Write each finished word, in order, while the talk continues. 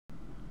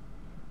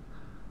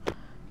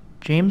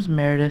James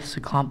Meredith's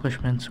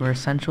accomplishments were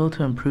essential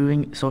to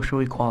improving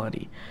social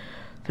equality.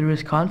 Through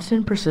his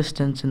constant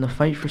persistence in the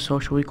fight for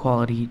social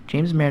equality,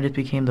 James Meredith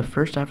became the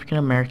first African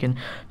American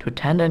to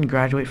attend and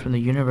graduate from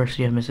the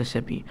University of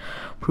Mississippi,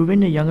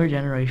 proving to younger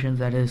generations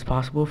that it is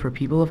possible for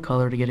people of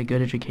color to get a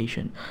good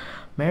education.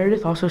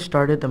 Meredith also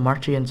started the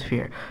March Against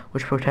Fear,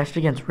 which protested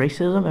against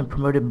racism and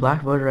promoted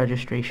black voter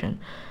registration.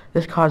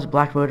 This caused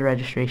black voter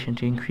registration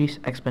to increase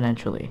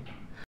exponentially.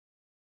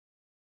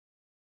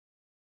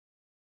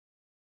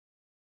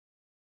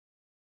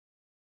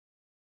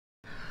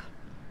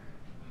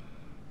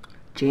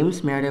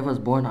 James Meredith was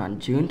born on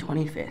June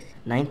 25,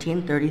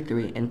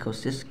 1933 in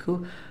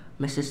Kosciuszko,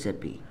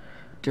 Mississippi.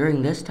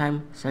 During this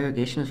time,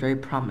 segregation was very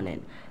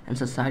prominent, and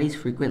societies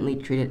frequently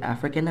treated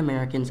African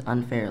Americans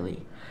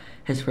unfairly.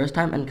 His first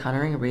time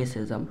encountering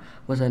racism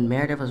was when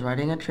Meredith was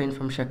riding a train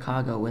from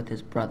Chicago with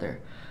his brother.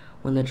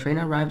 When the train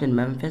arrived in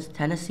Memphis,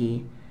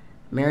 Tennessee,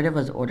 Meredith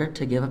was ordered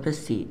to give up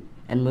his seat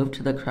and move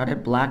to the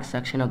crowded black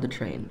section of the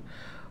train,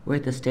 where he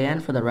had to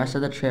stand for the rest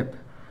of the trip.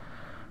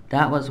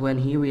 That was when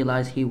he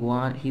realized he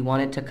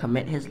wanted to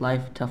commit his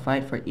life to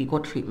fight for equal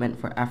treatment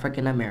for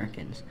African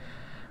Americans.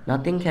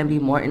 Nothing can be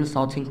more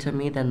insulting to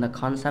me than the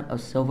concept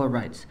of civil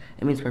rights.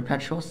 It means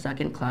perpetual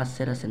second-class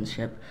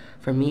citizenship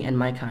for me and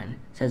my kind,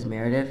 says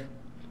Meredith.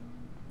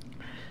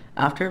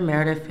 After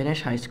Meredith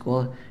finished high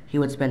school, he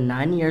would spend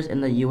 9 years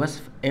in the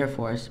U.S. Air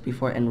Force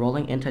before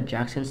enrolling into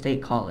Jackson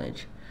State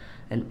College,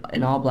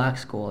 an all-black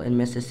school in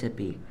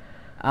Mississippi.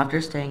 After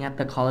staying at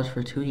the college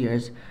for 2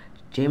 years,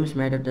 James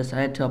Meredith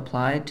decided to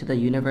apply to the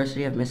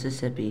University of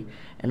Mississippi,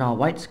 an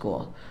all-white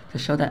school, to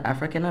show that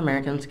African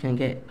Americans can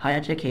get high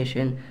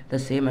education the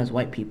same as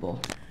white people.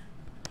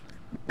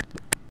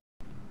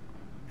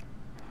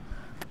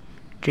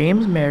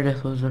 James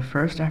Meredith was the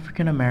first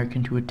African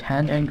American to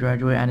attend and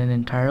graduate at an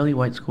entirely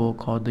white school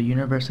called the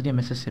University of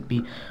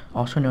Mississippi,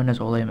 also known as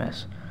Ole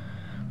Miss.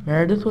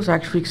 Meredith was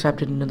actually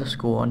accepted into the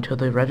school until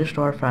the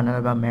registrar found out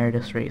about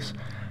Meredith's race.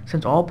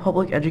 Since all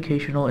public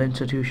educational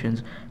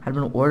institutions had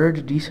been ordered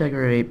to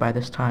desegregate by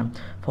this time,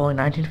 following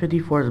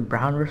 1954's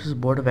Brown v.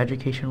 Board of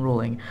Education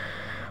ruling,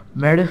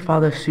 Meredith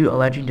filed a suit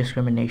alleging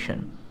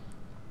discrimination.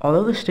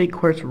 Although the state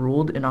courts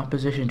ruled in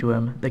opposition to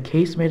him, the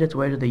case made its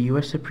way to the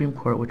U.S. Supreme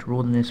Court, which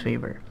ruled in his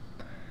favor.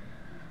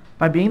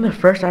 By being the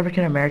first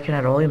African American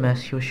at Ole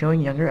Miss, he was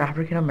showing younger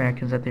African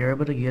Americans that they were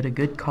able to get a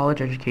good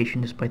college education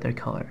despite their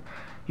color.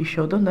 He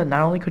showed them that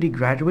not only could he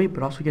graduate,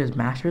 but also get his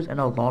master's and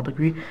a law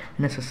degree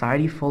in a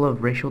society full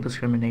of racial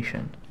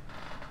discrimination.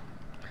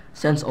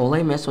 Since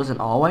Ole Miss was an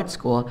all-white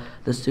school,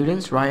 the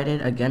students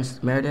rioted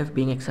against Meredith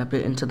being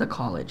accepted into the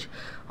college.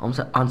 On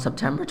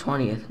September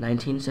 20th,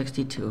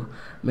 1962,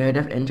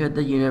 Meredith entered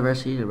the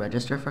university to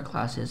register for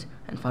classes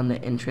and found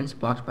the entrance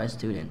blocked by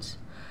students.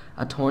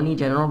 Attorney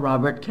General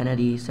Robert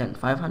Kennedy sent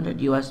 500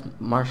 U.S.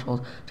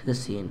 Marshals to the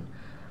scene.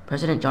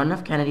 President John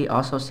F. Kennedy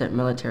also sent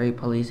military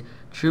police,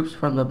 troops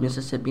from the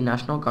Mississippi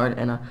National Guard,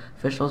 and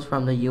officials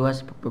from the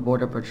U.S.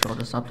 Border Patrol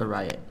to stop the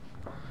riot.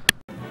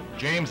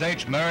 James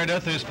H.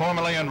 Meredith is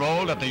formally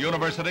enrolled at the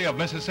University of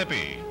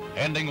Mississippi,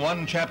 ending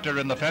one chapter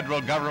in the federal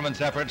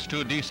government's efforts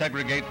to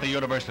desegregate the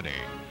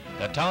university.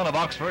 The town of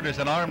Oxford is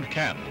an armed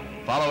camp,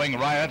 following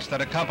riots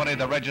that accompanied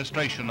the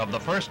registration of the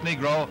first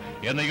Negro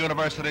in the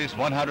university's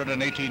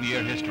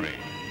 118-year history.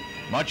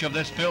 Much of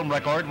this film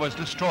record was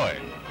destroyed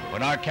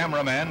when our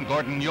cameraman,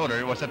 Gordon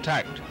Yoder, was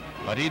attacked,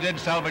 but he did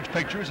salvage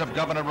pictures of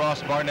Governor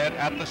Ross Barnett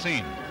at the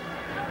scene.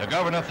 The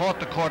governor fought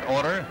the court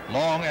order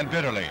long and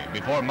bitterly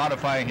before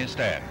modifying his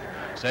stand.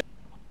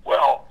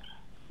 Well,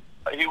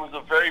 he was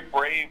a very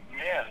brave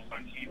man.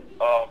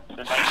 In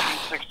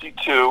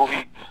 1962,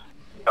 he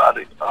was out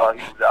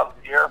of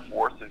the Air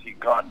Force and he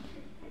got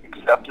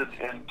accepted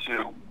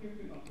into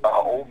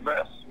Ole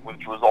Miss,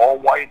 which was all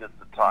white at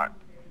the time.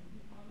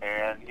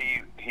 And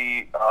he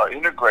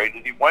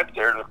integrated. He went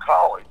there to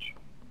college,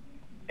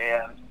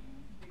 and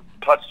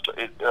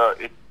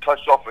it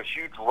touched off a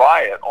huge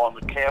riot on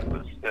the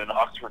campus in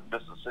Oxford,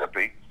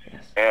 Mississippi,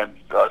 and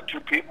 2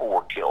 people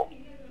were killed.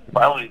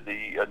 Finally,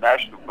 the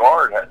National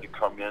Guard had to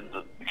come in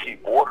to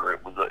keep order.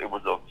 It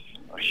was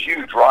a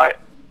huge riot.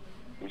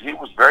 He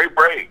was very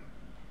brave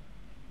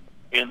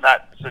in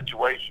that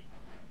situation.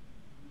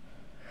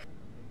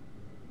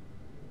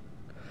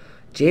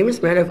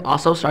 James Meredith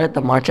also started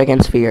the March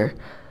Against Fear.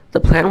 The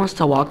plan was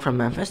to walk from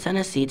Memphis,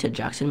 Tennessee to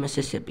Jackson,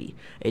 Mississippi,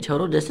 a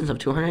total distance of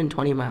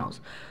 220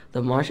 miles.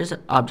 The march's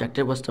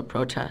objective was to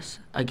protest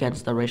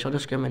against the racial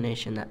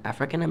discrimination that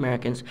African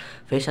Americans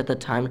faced at the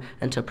time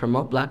and to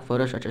promote black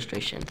voters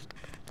registration.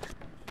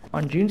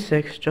 On June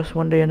 6, just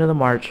one day into the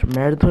march,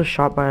 Meredith was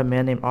shot by a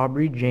man named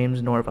Aubrey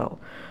James Norvell.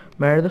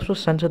 Meredith was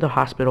sent to the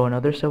hospital, and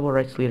other civil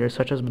rights leaders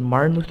such as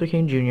Martin Luther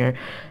King Jr.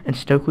 and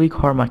Stokely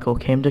Carmichael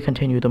came to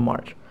continue the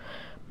march.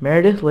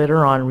 Meredith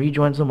later on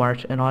rejoins the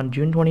march, and on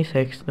June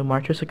 26, the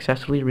marchers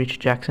successfully reached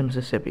Jackson,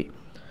 Mississippi.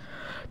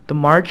 The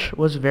march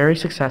was very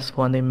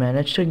successful, and they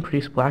managed to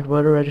increase black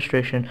voter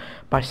registration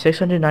by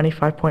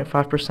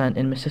 695.5%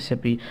 in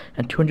Mississippi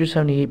and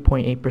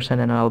 278.8%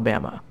 in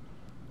Alabama.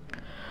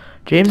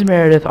 James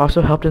Meredith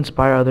also helped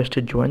inspire others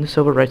to join the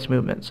civil rights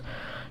movements.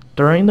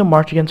 During the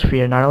March Against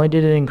Fear, not only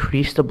did it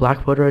increase the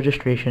black voter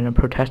registration and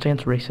protest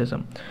against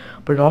racism,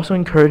 but it also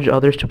encouraged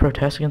others to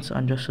protest against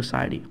unjust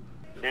society.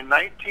 In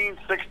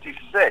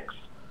 1966,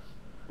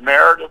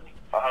 Meredith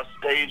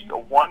staged a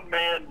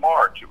one-man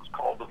march. It was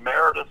called the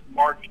Meredith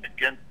March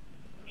Against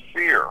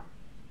Fear,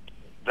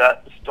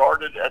 that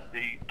started at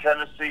the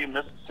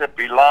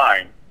Tennessee-Mississippi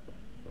line,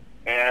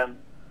 and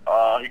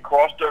he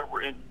crossed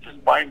over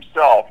just by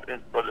himself,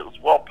 but it was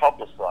well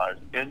publicized,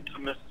 into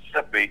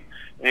Mississippi,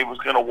 and he was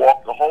going to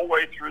walk the whole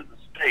way through the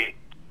state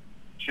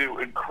to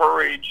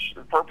encourage.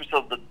 The purpose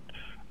of the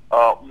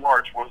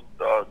march was,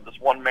 this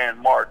one-man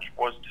march,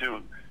 was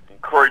to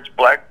encourage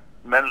black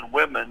men and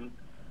women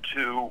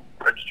to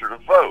register to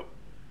vote.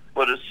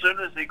 But as soon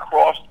as he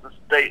crossed the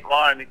state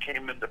line and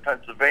came into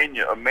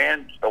Pennsylvania,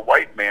 a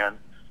white man,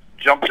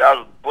 jumped out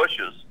of the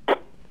bushes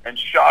and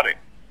shot him.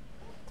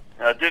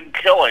 It didn't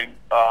kill him.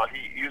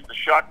 He used a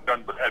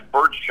shotgun, but had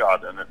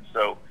birdshot in it,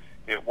 so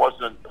it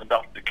wasn't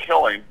enough to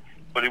kill him.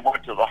 But he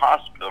went to the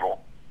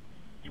hospital,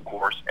 of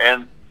course,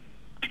 and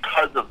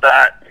because of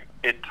that,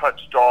 it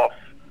touched off,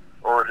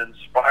 or it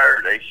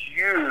inspired a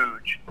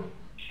huge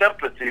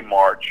sympathy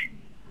march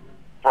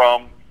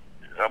from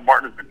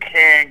Martin Luther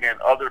King and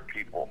other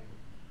people,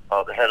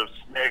 the head of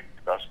SNCC,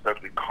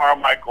 Stokely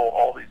Carmichael,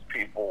 all these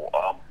people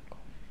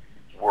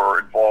were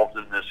involved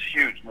in this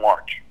huge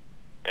march.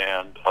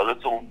 And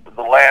that's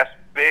the last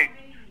big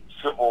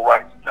civil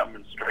rights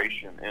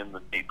demonstration in the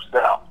Deep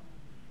South.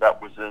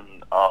 That was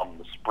in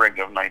the spring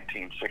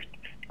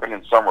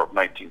and summer of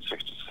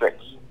 1966.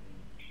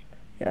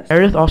 Yes.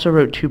 Meredith also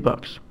wrote 2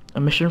 books, A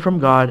Mission from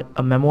God,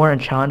 a memoir and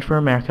challenge for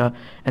America,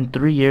 and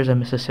 3 Years in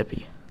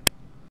Mississippi.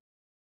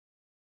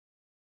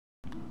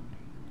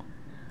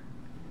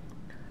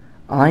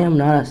 I am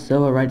not a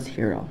civil rights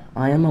hero.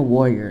 I am a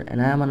warrior,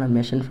 and I am on a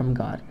mission from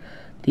God.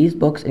 These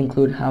books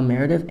include how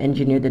Meredith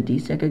engineered the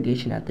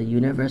desegregation at the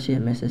University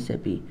of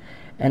Mississippi,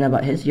 and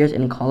about his years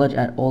in college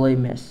at Ole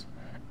Miss.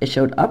 It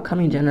showed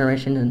upcoming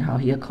generations and how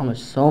he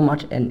accomplished so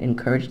much and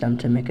encouraged them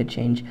to make a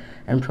change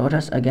and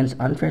protest against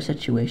unfair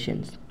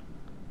situations.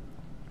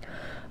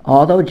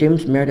 Although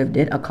James Meredith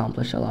did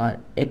accomplish a lot,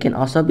 it can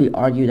also be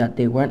argued that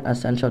they weren't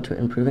essential to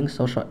improving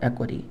social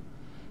equity.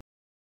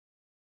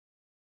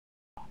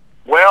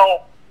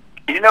 Well,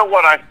 you know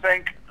what I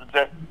think,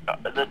 that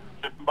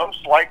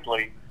most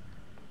likely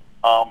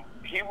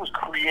he was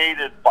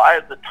created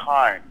by the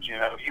times. You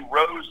know, he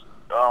rose,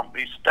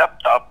 he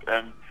stepped up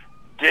and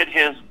did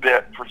his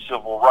bit for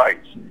civil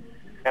rights.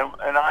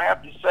 And I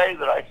have to say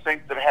that I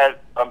think that had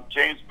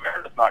James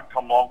Meredith not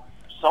come along,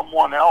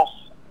 someone else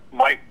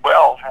might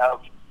well have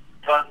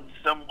done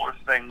similar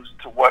things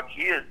to what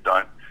he had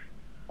done,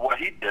 what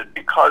he did,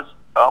 because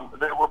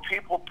there were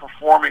people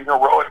performing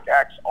heroic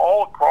acts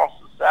all across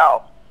the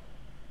South,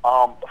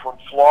 from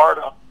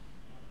Florida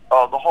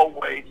the whole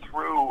way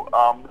through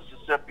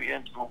Mississippi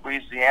into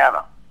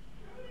Louisiana.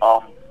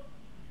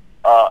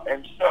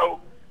 And so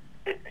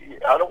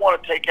I don't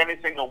want to take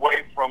anything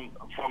away from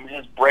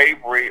his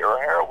bravery or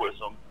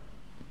heroism,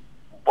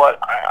 but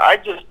I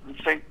just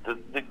think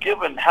that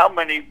given how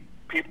many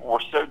people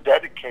were so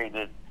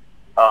dedicated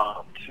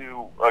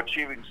to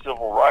achieving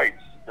civil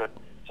rights, that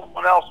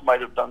someone else might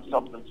have done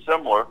something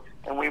similar,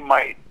 and we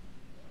might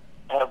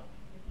have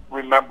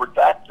remembered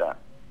that then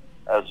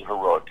as a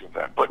heroic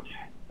event. But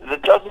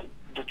it doesn't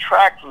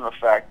detract from the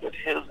fact that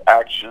his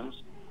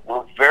actions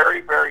were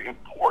very, very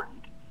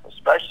important,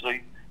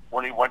 especially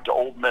when he went to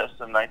Ole Miss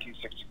in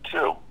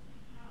 1962.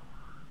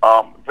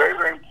 Very,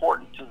 very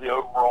important to the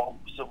overall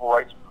civil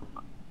rights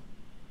movement.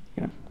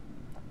 Yeah.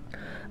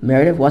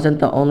 Meredith wasn't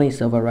the only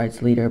civil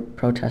rights leader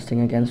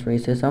protesting against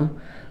racism.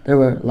 There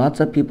were lots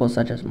of people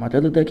such as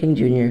Martin Luther King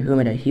Jr. who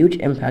made a huge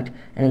impact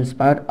and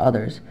inspired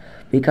others.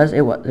 Because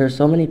there's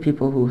so many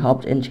people who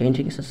helped in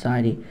changing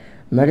society,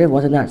 Meredith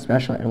wasn't that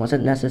special and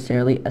wasn't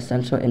necessarily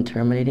essential in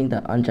terminating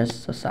the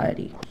unjust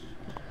society.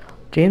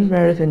 James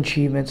Meredith's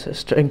achievements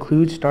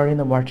include starting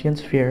the March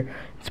Against Fear,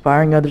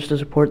 inspiring others to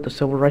support the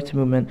civil rights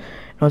movement,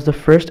 and was the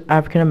first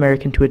African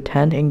American to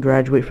attend and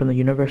graduate from the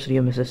University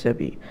of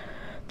Mississippi.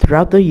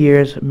 Throughout the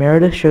years,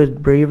 Meredith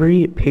showed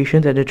bravery,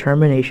 patience, and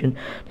determination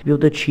to be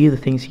able to achieve the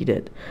things he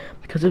did.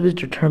 Because of his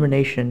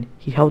determination,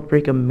 he helped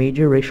break a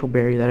major racial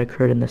barrier that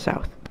occurred in the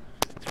South.